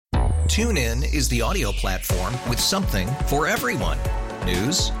TuneIn is the audio platform with something for everyone.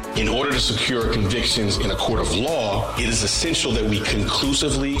 News. In order to secure convictions in a court of law, it is essential that we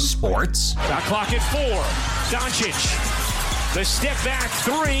conclusively. Sports. Got clock at 4. Doncic. The step back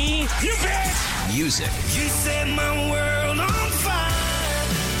 3. You bet. Music. You set my world on fire.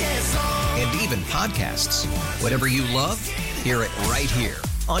 Yes, and even podcasts. Whatever you love, hear it right here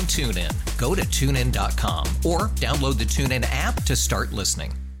on TuneIn. Go to TuneIn.com or download the TuneIn app to start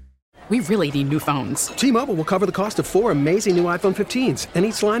listening. We really need new phones. T-Mobile will cover the cost of 4 amazing new iPhone 15s, and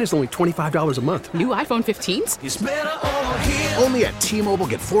each line is only $25 a month. New iPhone 15s? it's better over here. Only at T-Mobile,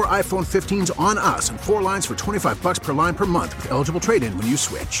 get 4 iPhone 15s on us and 4 lines for $25 per line per month with eligible trade-in when you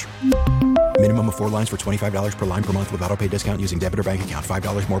switch. Minimum of 4 lines for $25 per line per month with autopay discount using debit or bank account.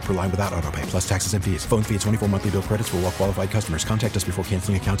 $5 more per line without autopay, plus taxes and fees. Phone fee at 24 monthly bill credits for well-qualified customers. Contact us before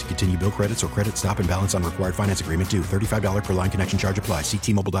canceling account to continue bill credits or credit stop and balance on required finance agreement due. $35 per line connection charge applies. See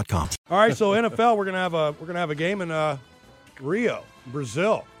T-Mobile.com. All right, so NFL, we're gonna have a game in Rio,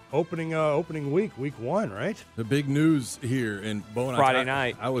 Brazil, opening week 1, right? The big news here in Beau. Friday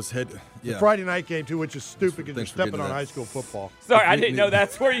night. I was The Friday night game too, which is stupid because you're stepping on high school football. Sorry, I didn't know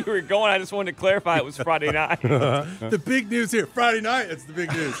that's where you were going. I just wanted to clarify it was Friday night. The big news here, Friday night. That's the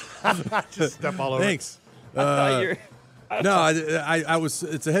big news. Just step all over. Thanks. No, I was.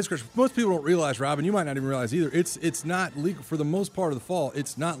 It's a head scratcher. Most people don't realize, Rob, and you might not even realize either. It's not legal for the most part of the fall.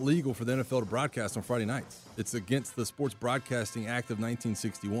 It's not legal for the NFL to broadcast on Friday nights. It's against the Sports Broadcasting Act of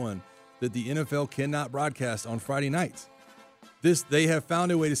 1961 that the NFL cannot broadcast on Friday nights. They have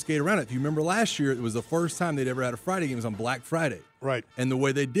found a way to skate around it. If you remember last year, it was the first time they'd ever had a Friday game. It was on Black Friday. Right. And the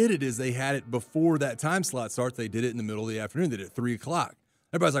way they did it is they had it before that time slot starts. They did it in the middle of the afternoon. They did it at 3 o'clock.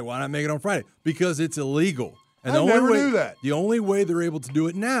 Everybody's like, why not make it on Friday? Because it's illegal. And I never knew that. The only way they're able to do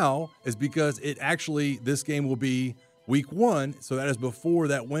it now is because this game will be week 1, so that is before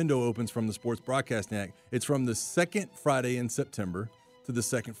that window opens from the Sports Broadcasting Act. It's from the second Friday in September to the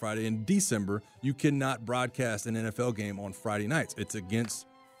second Friday in December. You cannot broadcast an NFL game on Friday nights. It's against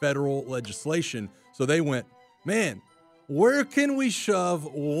federal legislation. So they went, man, where can we shove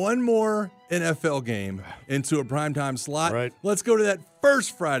one more NFL game into a primetime slot? Right. Let's go to that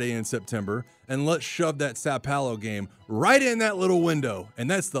first Friday in September, and let's shove that Sao Paulo game right in that little window. And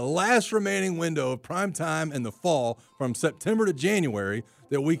that's the last remaining window of primetime in the fall from September to January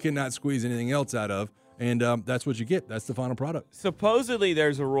that we cannot squeeze anything else out of. And that's what you get. That's the final product. Supposedly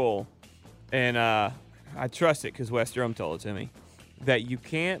there's a rule, and I trust it because Wes Durham told it to me, that you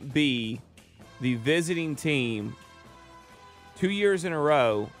can't be the visiting team 2 years in a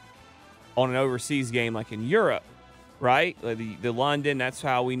row on an overseas game like in Europe, right? Like the London, that's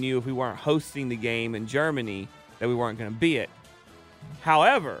how we knew if we weren't hosting the game in Germany that we weren't going to be it.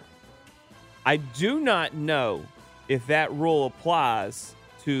 However, I do not know if that rule applies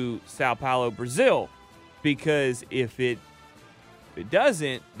to Sao Paulo, Brazil, because if it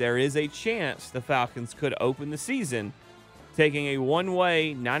doesn't, there is a chance the Falcons could open the season taking a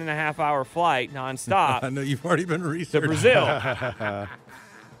one-way, 9.5-hour flight nonstop. I know you've already been researching. To Brazil,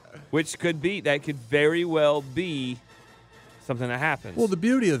 which could very well be something that happens. Well, the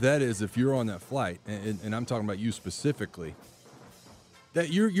beauty of that is if you're on that flight, and I'm talking about you specifically, that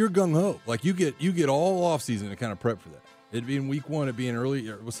you're gung-ho. Like you get all off season to kind of prep for that. It'd be in week 1. It'd be in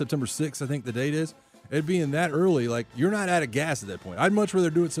early, September 6th, I think the date is. It'd be in that early. Like you're not out of gas at that point. I'd much rather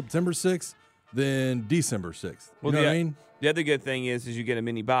do it September 6th than December 6th. You know what I mean? The other good thing is you get a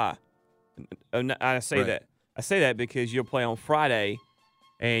mini bye. I say that because you'll play on Friday,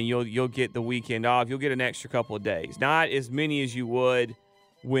 and you'll get the weekend off. You'll get an extra couple of days. Not as many as you would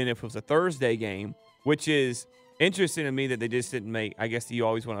if it was a Thursday game, which is interesting to me that they just didn't make. I guess you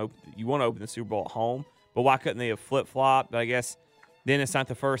always want to open the Super Bowl at home, but why couldn't they have flip-flopped? But I guess then it's not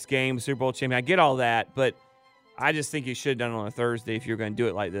the first game, Super Bowl champion. I get all that, but I just think you should have done it on a Thursday if you're going to do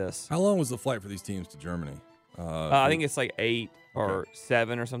it like this. How long was the flight for these teams to Germany? I think it's like 8 or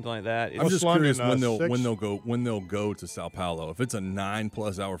 7 or something like that. I'm just curious when they'll go to Sao Paulo. If it's a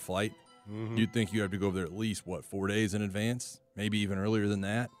 9+ hour flight, you'd think you have to go over there at least 4 days in advance, maybe even earlier than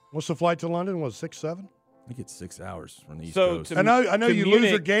that. What's the flight to London? Was 6, 7? I think it's 6 hours from the East Coast. I know you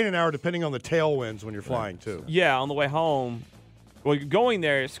lose or gain an hour depending on the tailwinds when you're flying too. Yeah, on the way home. Well, going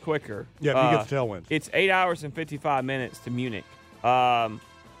there it's quicker. Yeah, if you get the tailwinds. It's 8 hours and 55 minutes to Munich. London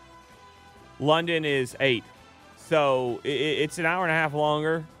is 8. So it's an hour and a half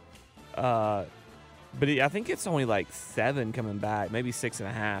longer. But I think it's only like 7 coming back, maybe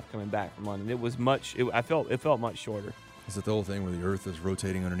 6.5 coming back from London. It was much. It felt much shorter. Is it the whole thing where the Earth is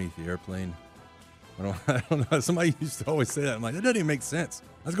rotating underneath the airplane? I don't know. Somebody used to always say that. I'm like, that doesn't even make sense.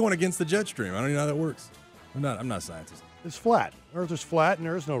 That's going against the jet stream. I don't even know how that works. I'm not a scientist. is flat. Earth is flat, and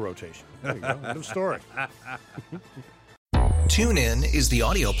there is no rotation. There you go. End of story. TuneIn is the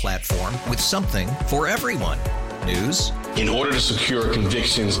audio platform with something for everyone. News. In order to secure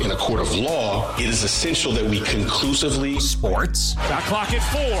convictions in a court of law, it is essential that we conclusively. Sports. Shot clock at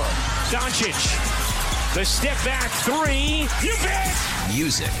 4. Doncic. The step back 3. You bet.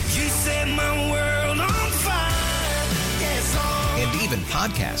 Music. You set my world on fire. Yes, and even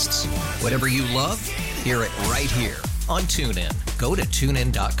podcasts. Whatever you love, hear it right here on TuneIn. Go to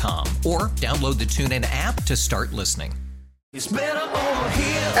TuneIn.com or download the TuneIn app to start listening. It's better over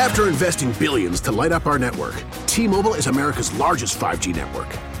here. After investing billions to light up our network, T-Mobile is America's largest 5G network.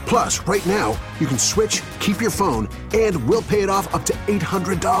 Plus, right now, you can switch, keep your phone, and we'll pay it off up to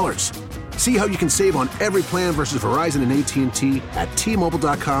 $800. See how you can save on every plan versus Verizon and AT&T at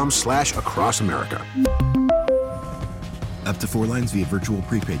T-Mobile.com/across America. Up to 4 lines via virtual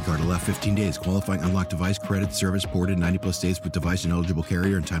prepaid card. Allow 15 days. Qualifying unlocked device credit service ported 90+ states with device and eligible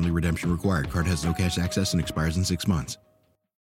carrier and timely redemption required. Card has no cash access and expires in 6 months.